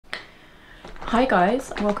Hi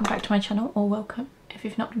guys, welcome back to my channel, or welcome if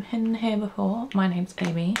you've not been here before. My name's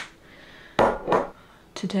Amy.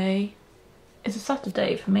 Today is a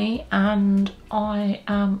Saturday for me and I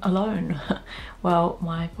am alone. Well,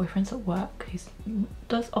 my boyfriend's at work. He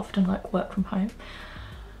does often like work from home,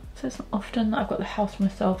 so it's not often that I've got the house to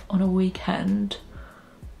myself on a weekend.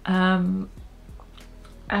 And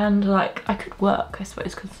like I could work, I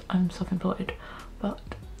suppose, because I'm self-employed, but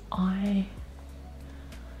I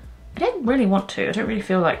don't really want to. I don't really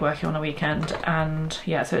feel like working on a weekend, and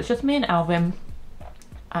yeah, so it's just me and Alvin,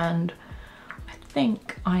 and I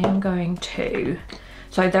think I am going to,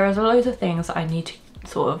 so there is loads of things that I need to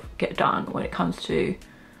sort of get done when it comes to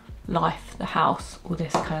life, the house, all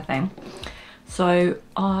this kind of thing. So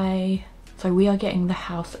we are getting the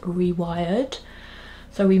house rewired.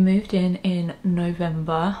 So we moved in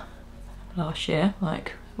November last year,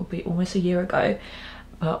 like it'll be almost a year ago.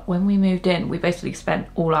 But when we moved in, we basically spent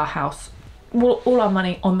all our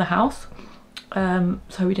money on the house.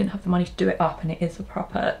 So we didn't have the money to do it up, and it is a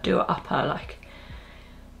proper do it upper, like,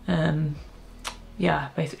 yeah,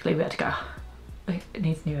 basically we had to go, it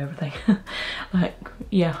needs new everything. Like,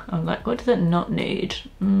 yeah, I'm like, what does it not need?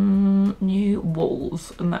 New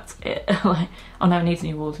walls, and that's it. Like, oh no, it needs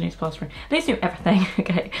new walls, it needs plastering, it needs new everything.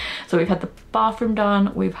 Okay, so we've had the bathroom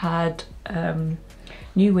done, we've had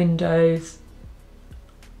new windows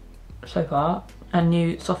so far, and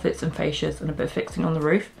new soffits and fascias and a bit of fixing on the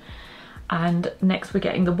roof. And next we're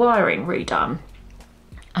getting the wiring redone.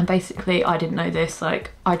 And basically, I didn't know this, like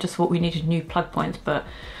I just thought we needed new plug points, but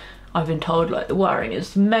I've been told like the wiring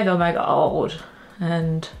is mega old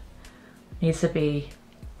and needs to be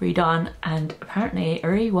redone, and apparently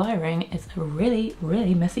rewiring is a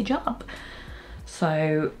really messy job.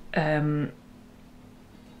 So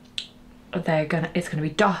it's gonna be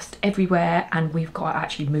dust everywhere, and we've got to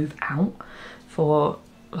actually move out for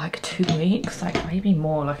like 2 weeks, like maybe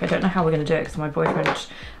more. Like I don't know how we're gonna do it, because my boyfriend,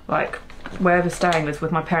 like where we're staying is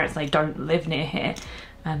with my parents, they don't live near here,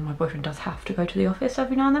 and my boyfriend does have to go to the office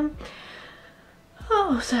every now and then.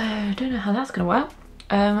 Oh, so I don't know how that's gonna work.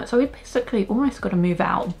 So we basically almost got to move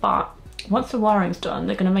out, but once the wiring's done,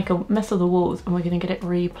 they're gonna make a mess of the walls and we're gonna get it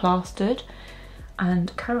re-plastered.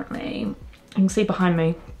 And currently, you can see behind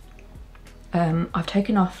me, I've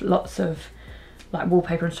taken off lots of like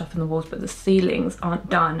wallpaper and stuff in the walls, but the ceilings aren't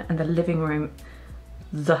done and the living room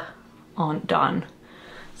aren't done.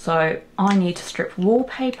 So I need to strip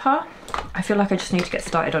wallpaper. I feel like I just need to get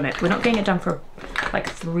started on it. We're not getting it done for like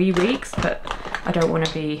 3 weeks, but I don't want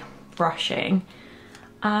to be rushing.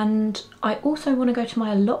 And I also want to go to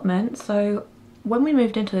my allotment. So when we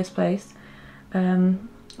moved into this place,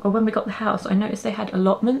 or when we got the house, I noticed they had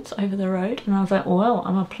allotments over the road, and I was like, well,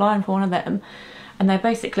 I'm applying for one of them. And they're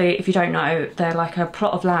basically, if you don't know, they're like a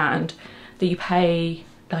plot of land that you pay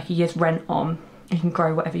like a year's rent on, and you can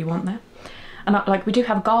grow whatever you want there. And like we do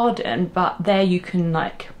have a garden, but there you can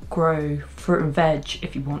like grow fruit and veg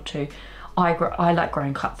if you want to. I like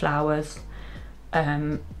growing cut flowers,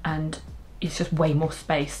 and it's just way more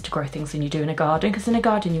space to grow things than you do in a garden, because in a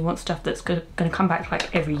garden you want stuff that's gonna come back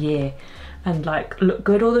like every year and like look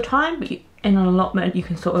good all the time. But in an allotment you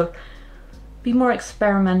can sort of be more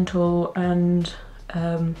experimental and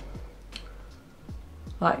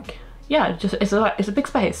like, yeah, just it's a big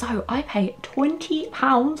space. So I pay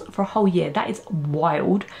 £20 for a whole year. That is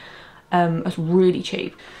wild. That's really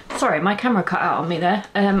cheap. Sorry, my camera cut out on me there.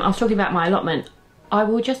 I was talking about my allotment. I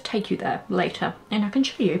will just take you there later and I can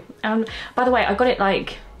show you. By the way, I got it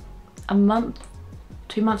like a month,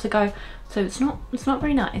 2 months ago, so it's not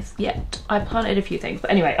very nice yet. I planted a few things, but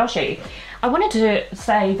anyway, I'll show you. I wanted to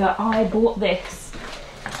say that I bought this.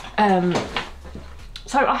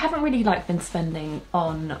 So I haven't really like been spending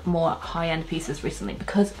on more high-end pieces recently,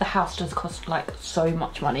 because the house does cost like so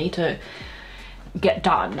much money to get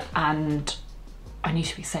done, and I need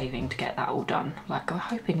to be saving to get that all done. Like I'm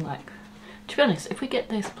hoping, like, to be honest, if we get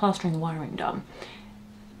this plastering and wiring done,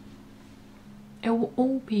 it will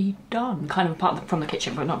all be done, kind of apart from the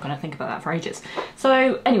kitchen, but I'm not going to think about that for ages.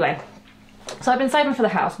 So anyway, so I've been saving for the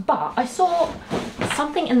house, but I saw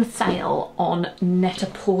something in the sale on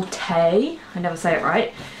Net-a-Porter. I never say it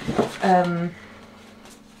right. Yeah,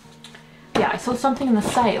 I saw something in the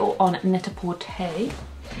sale on Net-a-Porter,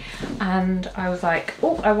 and I was like,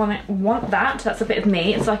 oh, I want that. That's a bit of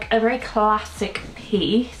me. It's like a very classic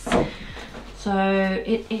piece. So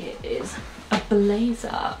it is a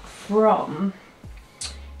blazer from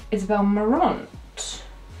Isabel Marant.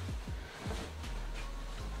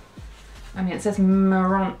 I mean, it says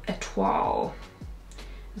Marant Etoile.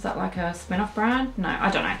 Is that like a spin-off brand? No,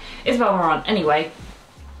 I don't know. Isabel Marant. Anyway,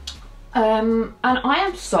 And I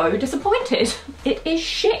am so disappointed. It is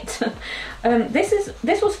shit.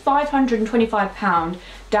 This was £525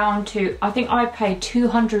 down to, I think I paid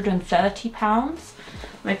 £230.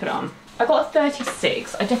 Let me put it on. I got a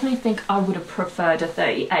 36. I definitely think I would have preferred a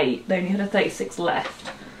 38. They only had a 36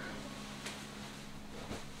 left.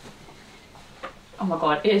 Oh my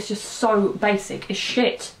god, it is just so basic. It's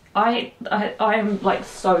shit. I am like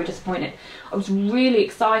so disappointed. I was really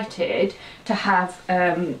excited to have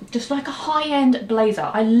just like a high-end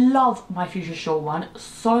blazer. I love my Fuchsia Shawl one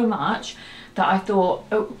so much that I thought,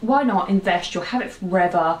 oh, why not invest? You'll have it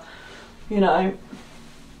forever, you know.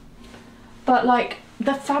 But like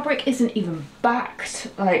the fabric isn't even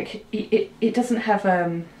backed. Like it doesn't have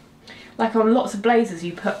like on lots of blazers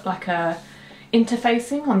you put like a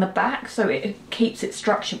interfacing on the back so it keeps its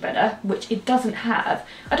structure better, which it doesn't have.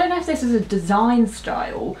 I don't know if this is a design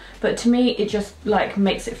style, but to me it just like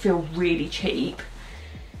makes it feel really cheap.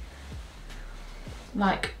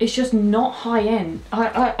 Like it's just not high end.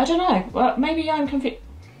 I don't know, well, maybe I'm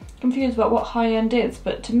confused about what high end is,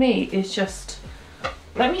 but to me it's just,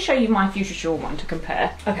 let me show you my Fuchsia Shawl one to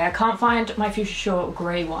compare. Okay, I can't find my Fuchsia Shawl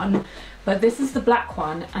grey one, but this is the black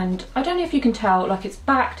one, and I don't know if you can tell, like it's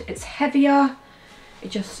backed, it's heavier, it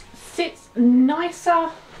just sits nicer.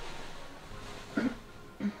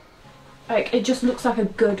 Like it just looks like a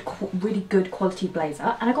good, really good quality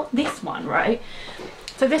blazer. And I got this one, right?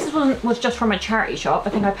 So this one was just from a charity shop. I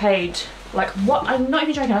think I paid like, what? I'm not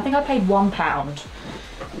even joking, I think I paid £1.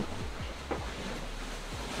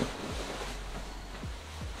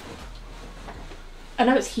 I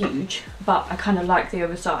know it's huge, but I kind of like the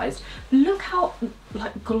oversized. Look how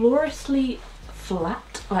like gloriously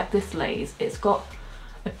flat like this lays. It's got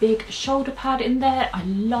a big shoulder pad in there. I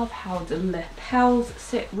love how the lapels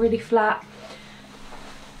sit really flat.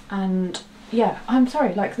 And yeah, I'm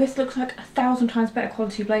sorry, like this looks like 1,000 times better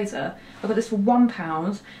quality blazer. I got this for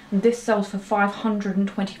 £1 and this sells for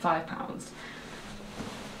 £525.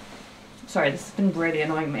 Sorry, this has been really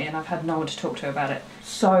annoying me and I've had no one to talk to about it.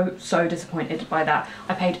 So disappointed by that.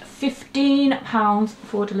 I paid £15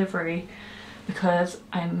 for delivery because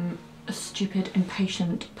I'm a stupid,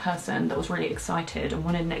 impatient person that was really excited and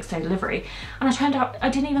wanted next day delivery. And it turned out I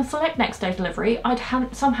didn't even select next day delivery. I'd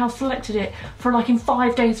somehow selected it for like in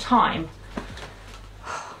 5 days time.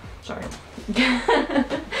 Sorry.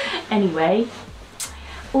 Anyway,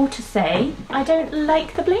 all to say, I don't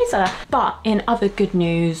like the blazer. But in other good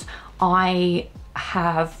news, I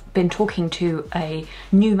have been talking to a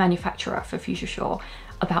new manufacturer for Fuchsia Shawl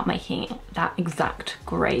about making that exact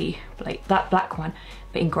grey, that black one,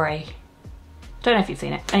 but in grey. Don't know if you've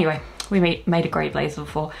seen it. Anyway, we made a grey blazer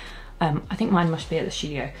before. I think mine must be at the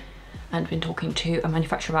studio, and been talking to a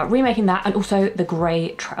manufacturer about remaking that, and also the grey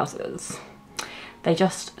trousers. They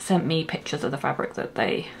just sent me pictures of the fabric that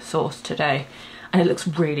they sourced today, and it looks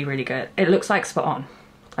really, really good. It looks like spot on.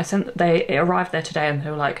 It arrived there today and they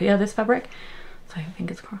were like, yeah, this fabric. So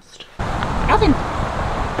fingers crossed. Alvin,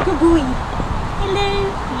 good boy.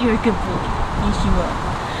 Hello. You're a good boy. Yes, you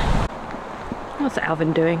are. What's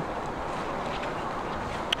Alvin doing?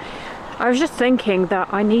 I was just thinking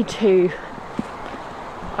that I need to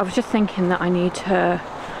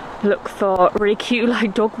look for really cute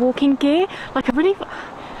like dog walking gear. Like I really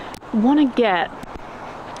want to get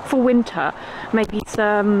for winter maybe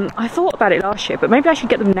some, I thought about it last year, but maybe I should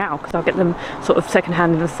get them now because I'll get them sort of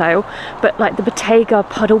secondhand in the sale, but like the Bottega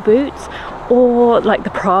puddle boots, or like the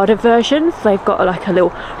Prada versions. They've got like a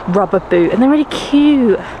little rubber boot and they're really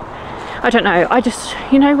cute. I don't know, I just,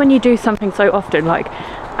 you know, when you do something so often, like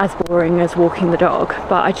as boring as walking the dog,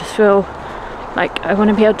 but I just feel like I want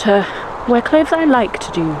to be able to wear clothes that I like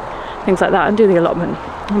to do, things like that, and do the allotment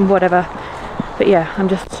and whatever. But yeah, I'm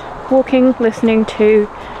just walking, listening to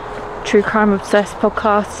True Crime Obsessed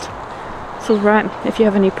podcast. It's all right. If you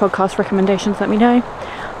have any podcast recommendations, let me know.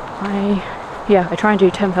 I try and do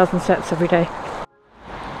 10,000 steps every day.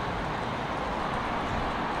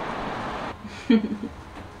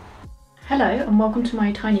 Hello and welcome to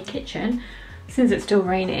my tiny kitchen. Since it's still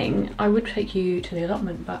raining, I would take you to the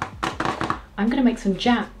allotment, but I'm gonna make some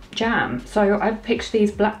jam. So I picked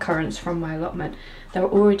these blackcurrants from my allotment. There were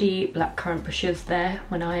already blackcurrant bushes there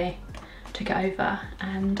when I took it over,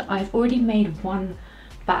 and I've already made one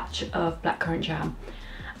batch of blackcurrant jam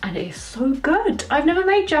and it is so good. I've never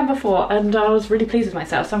made jam before and I was really pleased with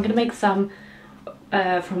myself, so I'm going to make some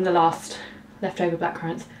from the last leftover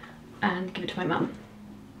blackcurrants and give it to my mum.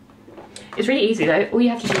 It's really easy though. All you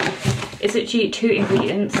have to do is literally 2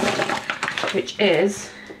 ingredients, which is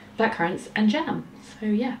blackcurrants and jam. So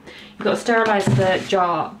yeah, you've got to sterilise the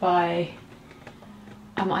jar by,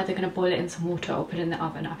 I'm either going to boil it in some water or put it in the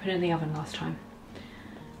oven. I put it in the oven last time.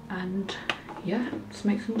 and yeah, just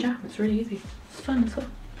make some jam. It's really easy. It's fun as well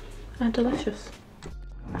and delicious.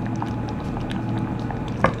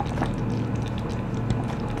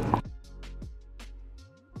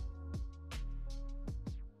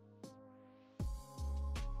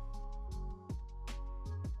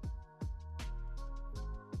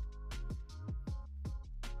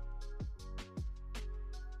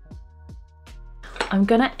 I'm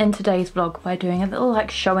gonna end today's vlog by doing a little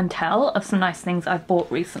like show and tell of some nice things I've bought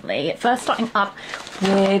recently. First, starting up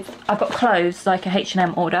with, I've got clothes, like a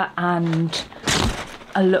H&M order and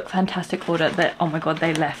a Lookfantastic order that, oh my god,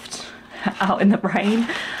 they left out in the rain.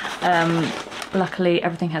 Luckily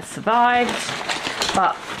everything has survived,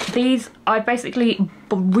 but these, I basically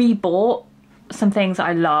rebought some things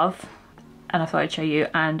I love and I thought I'd show you,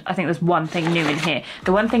 and I think there's one thing new in here.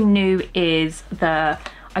 The one thing new is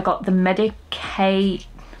I got the Medicaid,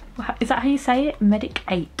 is that how you say it?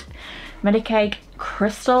 Medicaid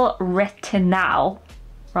Crystal Retinol,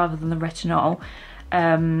 rather than the retinol.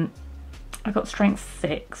 I got strength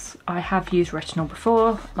 6. I have used retinol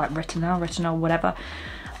before, like retinol, whatever.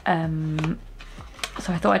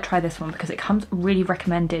 So I thought I'd try this one because it comes really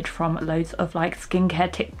recommended from loads of like skincare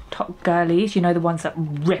TikTok girlies, you know, the ones that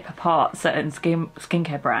rip apart certain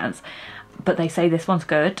skincare brands. But they say this one's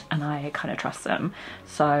good and I kind of trust them.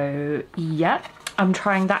 So yeah, I'm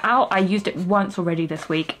trying that out. I used it once already this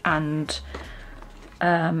week and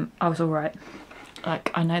I was alright. Like,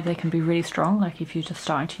 I know they can be really strong, like if you're just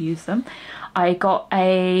starting to use them. I got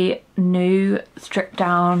a new stripped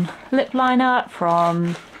down lip liner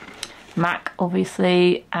from MAC,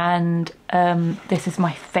 obviously, and this is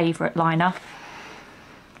my favourite liner.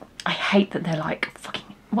 I hate that they're like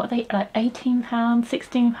fucking, what are they, like £18,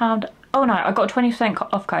 £16? Oh no, I got a 20%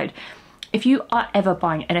 off code. If you are ever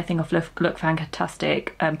buying anything off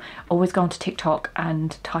Lookfantastic, always go onto TikTok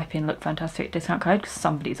and type in Lookfantastic discount code, because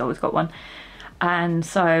somebody's always got one. And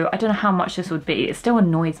so I don't know how much this would be. It still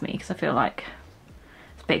annoys me because I feel like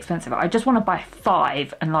it's a bit expensive. I just want to buy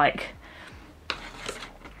 5 and like,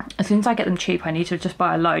 as soon as I get them cheap, I need to just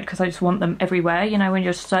buy a load because I just want them everywhere, you know, when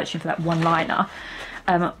you're searching for that one liner.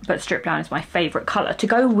 But stripped down is my favourite colour. To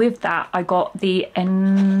go with that, I got the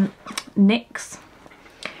NYX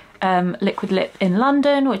Liquid Lip in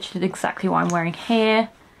London, which is exactly what I'm wearing here.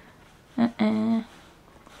 I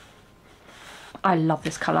love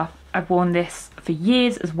this colour. I've worn this for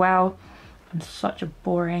years as well. I'm such a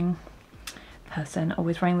boring person,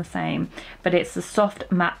 always wearing the same. But it's the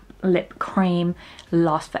soft matte lip cream,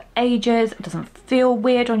 lasts for ages, it doesn't feel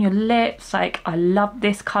weird on your lips. Like, I love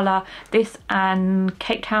this colour. This and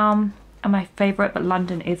Cape Town are my favourite, but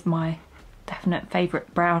London is my definite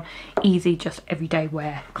favourite brown, easy, just everyday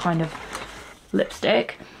wear kind of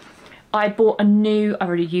lipstick. I bought a new, I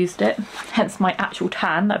already used it, hence my actual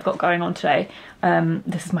tan that I've got going on today.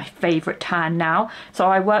 This is my favourite tan now. So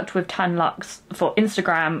I worked with Tan Luxe for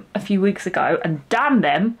Instagram a few weeks ago, and damn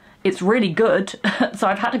them, it's really good. So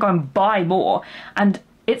I've had to go and buy more, and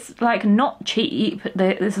it's like not cheap.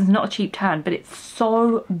 This is not a cheap tan, but it's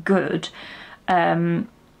so good. Again,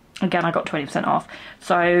 I got 20% off.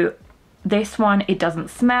 So this one, it doesn't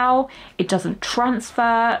smell, it doesn't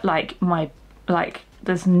transfer, like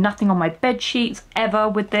there's nothing on my bed sheets ever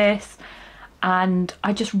with this, and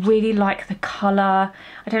I just really like the colour.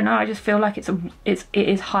 I don't know, I just feel like it is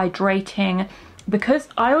hydrating, because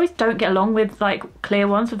I always don't get along with like clear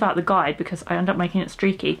ones without the guide because I end up making it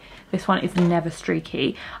streaky. This one is never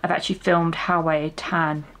streaky. I've actually filmed how I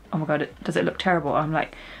tan. Oh my god, does it look terrible? I'm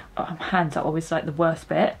like, hands are always like the worst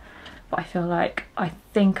bit, but I feel like I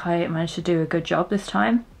think I managed to do a good job this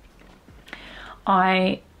time.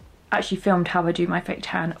 I actually filmed how I do my fake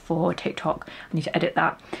tan for TikTok. I need to edit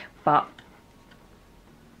that, but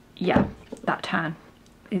yeah, that tan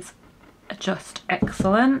is just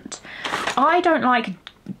excellent. I don't like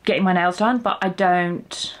getting my nails done, but I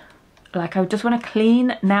don't like, I just want a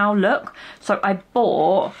clean nail look. So I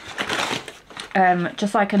bought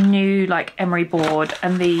just like a new like emery board,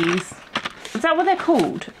 and these, is that what they're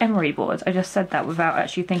called? Emery boards. I just said that without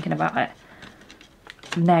actually thinking about it.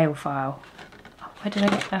 Nail file. Where did I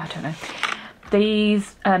get that? I don't know.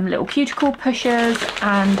 These little cuticle pushers,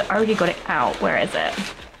 and I already got it out. Where is it?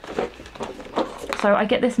 So I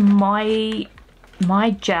get this My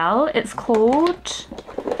Gel, it's called.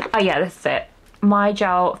 Oh yeah, this is it. My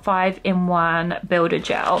Gel 5-in-1 Builder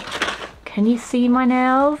Gel. Can you see my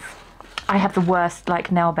nails? I have the worst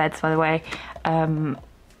like nail beds, by the way. I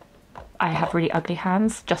have really ugly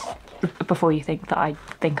hands, just before you think that I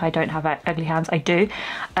don't have ugly hands, I do.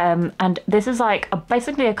 And this is like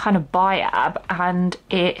basically a kind of biab, and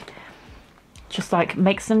it just like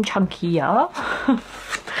makes them chunkier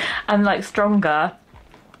and like stronger.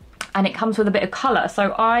 and it comes with a bit of colour.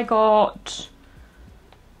 So I got,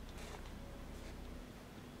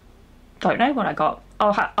 don't know what I got.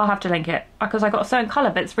 I'll have to link it because I got a certain colour,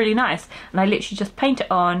 but it's really nice. And I literally just paint it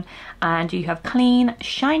on and you have clean,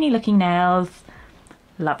 shiny looking nails.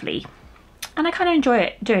 Lovely. And I kind of enjoy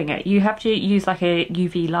it doing it. You have to use like a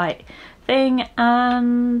UV light thing,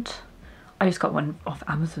 and I just got one off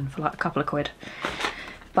Amazon for like a couple of quid.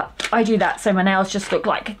 But I do that so my nails just look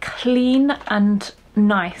like clean and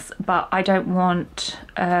nice, but I don't want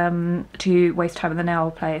to waste time in the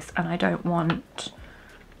nail place, and I don't want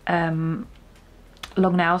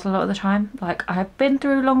long nails a lot of the time. Like, I have been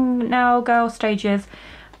through long nail girl stages,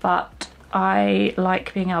 but I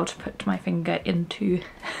like being able to put my finger into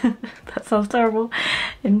that sounds terrible,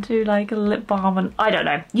 into like a lip balm, and I don't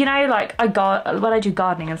know, you know, like when I do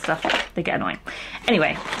gardening and stuff, they get annoying.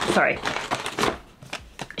 Anyway, sorry.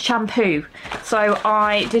 Shampoo. So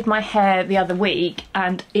I did my hair the other week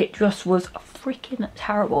and it just was freaking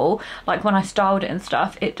terrible. Like, when I styled it and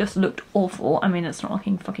stuff, it just looked awful. I mean, it's not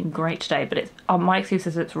looking fucking great today, but it's, my excuse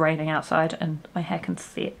is it's raining outside and my hair can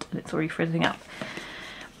see it and it's already frizzing up.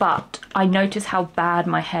 But I noticed how bad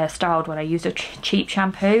my hair styled when I used a cheap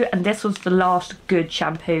shampoo, and this was the last good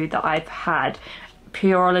shampoo that I've had.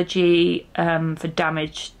 Pureology for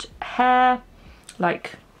damaged hair,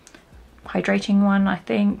 like hydrating one, I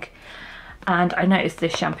think. And I noticed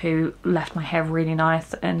this shampoo left my hair really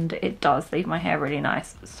nice, and it does leave my hair really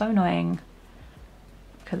nice. It's so annoying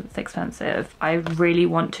because it's expensive. I really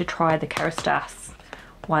want to try the Kerastase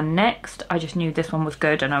one next. I just knew this one was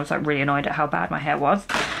good and I was like really annoyed at how bad my hair was.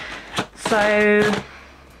 So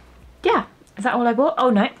yeah, is that all I bought?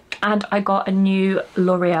 Oh no, and I got a new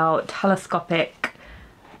L'Oreal telescopic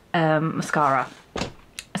mascara.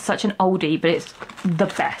 Such an oldie, but it's the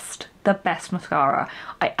best mascara.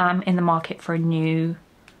 I am in the market for a new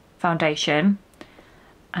foundation,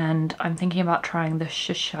 and I'm thinking about trying the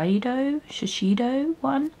Shiseido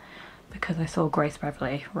one because I saw Grace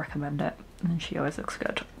Beverly recommend it and she always looks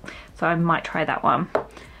good, so I might try that one.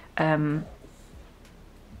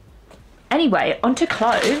 Anyway, onto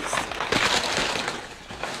clothes.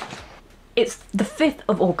 It's the 5th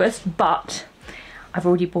of August, but I've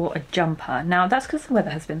already bought a jumper. Now that's because the weather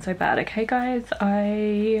has been so bad, okay guys?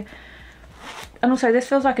 And also this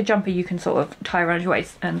feels like a jumper you can sort of tie around your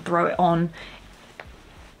waist and throw it on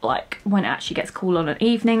like when it actually gets cool on an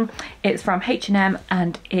evening. It's from H&M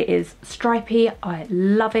and it is stripy. I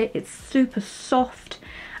love it. It's super soft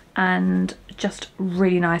and just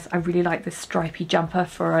really nice. I really like this stripy jumper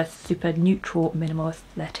for a super neutral minimal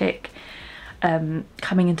aesthetic.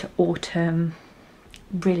 Coming into autumn,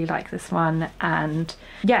 really like this one. And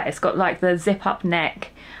yeah, it's got like the zip up neck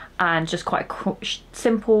and just quite a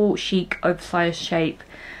simple, chic, oversized shape.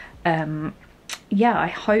 Yeah, I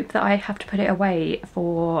hope that I have to put it away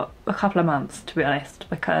for a couple of months, to be honest,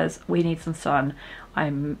 because we need some sun.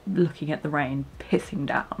 I'm looking at the rain pissing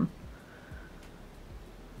down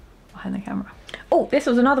behind the camera. Oh, this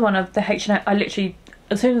was another one of the H&M. I literally,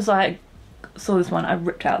 as soon as I saw this one, I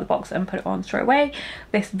ripped out the box and put it on straight away.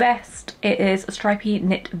 This vest, it is a stripy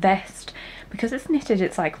knit vest. Because it's knitted,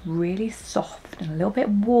 it's like really soft and a little bit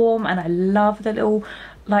warm, and I love the little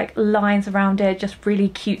like lines around it, just really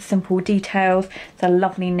cute simple details. It's a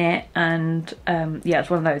lovely knit, and yeah, it's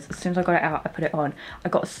one of those, as soon as I got it out I put it on. I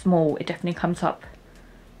got a small, it definitely comes up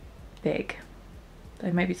big,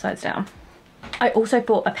 so maybe size down. I also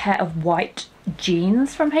bought a pair of white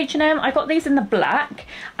jeans from H&M. I got these in the black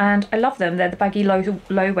and I love them. They're the baggy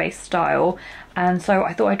low waist style, and so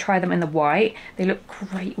I thought I'd try them in the white. They look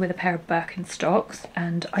great with a pair of Birkenstocks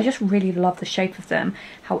and I just really love the shape of them.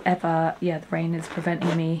 However, yeah, the rain is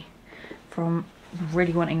preventing me from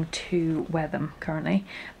really wanting to wear them currently,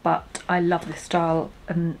 but I love this style,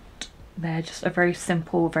 and they're just a very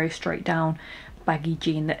simple, very straight down baggy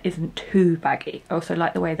jean that isn't too baggy. I also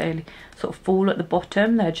like the way they sort of fall at the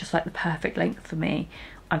bottom. They're just like the perfect length for me.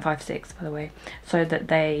 I'm 5'6", by the way, so that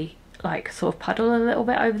they like sort of puddle a little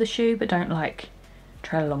bit over the shoe but don't like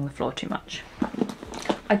trail along the floor too much.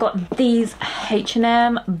 I got these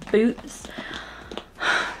H&M boots.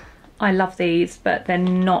 I love these, but they're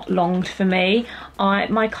not longed for me.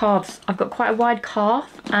 My calves, I've got quite a wide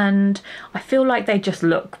calf and I feel like they just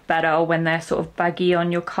look better when they're sort of baggy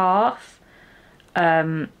on your calf.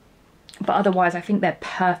 But otherwise I think they're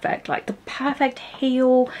perfect, like the perfect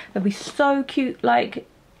heel. They'll be so cute like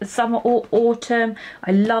summer or autumn.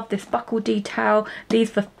 I love this buckle detail. These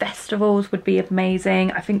for festivals would be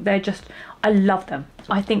amazing. I think they're just, I love them.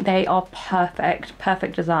 I think they are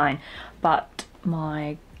perfect design, but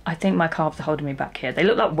I think my calves are holding me back here. They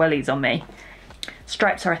look like wellies on me.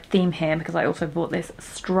 Stripes are a theme here because I also bought this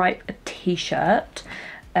stripe t-shirt.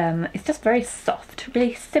 It's just very soft,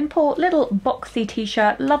 really simple little boxy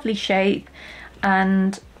t-shirt, lovely shape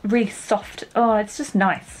and really soft. Oh, it's just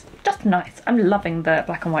nice, just nice. I'm loving the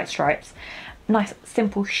black and white stripes. Nice,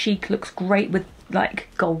 simple, chic, looks great with like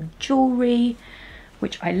gold jewellery,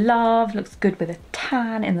 which I love. Looks good with a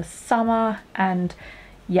tan in the summer. And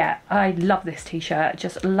yeah, I love this t-shirt.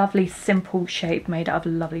 Just lovely, simple shape made out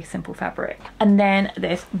of lovely, simple fabric. And then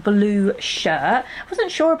this blue shirt. I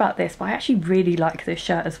wasn't sure about this, but I actually really like this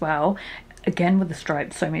shirt as well. Again, with the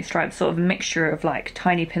stripes, so many stripes, sort of a mixture of like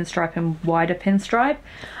tiny pinstripe and wider pinstripe.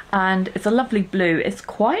 And it's a lovely blue. It's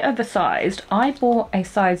quite oversized. I bought a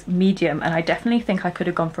size medium and I definitely think I could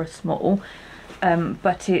have gone for a small,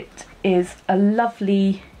 but it is a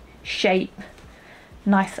lovely shape,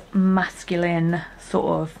 nice masculine sort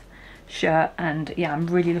of shirt. And yeah, I'm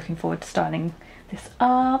really looking forward to styling this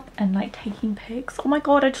up and like taking pics. Oh my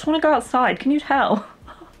god, I just want to go outside. Can you tell?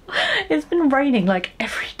 It's been raining like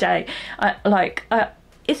every day.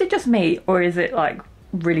 Is it just me or is it like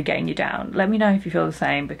really getting you down? Let me know if you feel the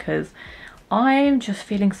same, because I'm just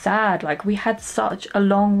feeling sad. Like, we had such a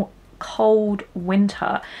long cold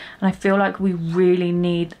winter and I feel like we really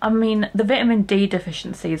need, I mean, the vitamin D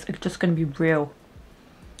deficiencies are just going to be real.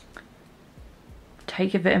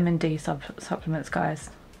 Take your vitamin D supplements, guys,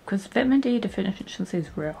 because vitamin D deficiency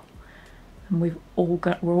is real and we're all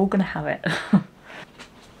gonna have it.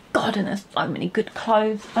 God, and there's so many good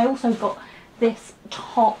clothes. I also got this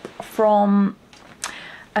top from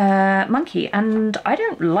Monkey and I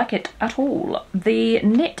don't like it at all. The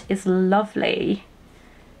knit is lovely.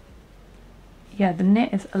 Yeah, the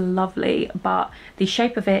knit is lovely, but the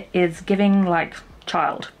shape of it is giving like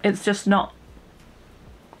child. It's just not,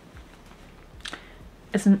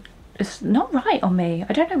 it's not right on me.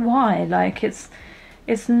 I don't know why. Like, it's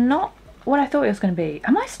not what I thought it was going to be.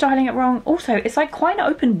 Am I styling it wrong? Also, it's like quite an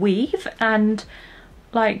open weave and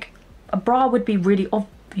like a bra would be really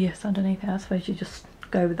obvious underneath it. I suppose you just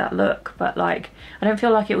go with that look, but like I don't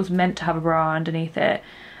feel like it was meant to have a bra underneath it,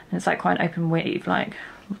 and it's like quite an open weave, like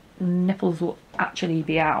nipples will actually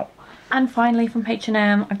be out. And finally from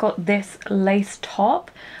H&M I got this lace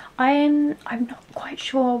top. I'm not quite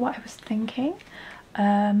sure what I was thinking.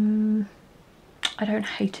 I don't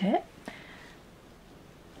hate it.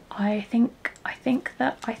 I think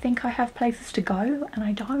I have places to go and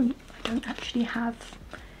I don't actually have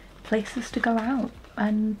places to go out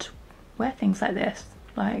and wear things like this.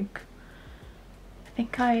 Like,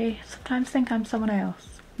 I sometimes think I'm someone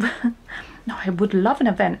else. No, I would love an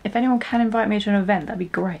event. If anyone can invite me to an event, that'd be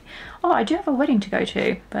great. Oh, I do have a wedding to go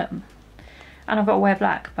to, but, and I've got to wear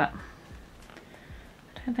black, but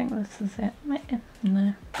I don't think this is it.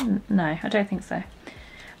 No, I don't think so.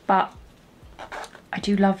 But I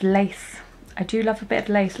do love lace. I do love a bit of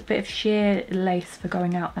lace, a bit of sheer lace for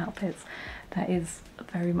going out outfits. That is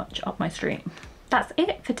very much up my street. That's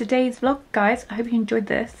it for today's vlog, guys. I hope you enjoyed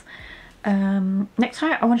this. Next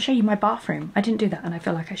time I want to show you my bathroom. I didn't do that and I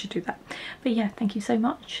feel like I should do that. But yeah, thank you so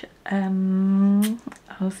much.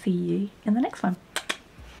 I'll see you in the next one.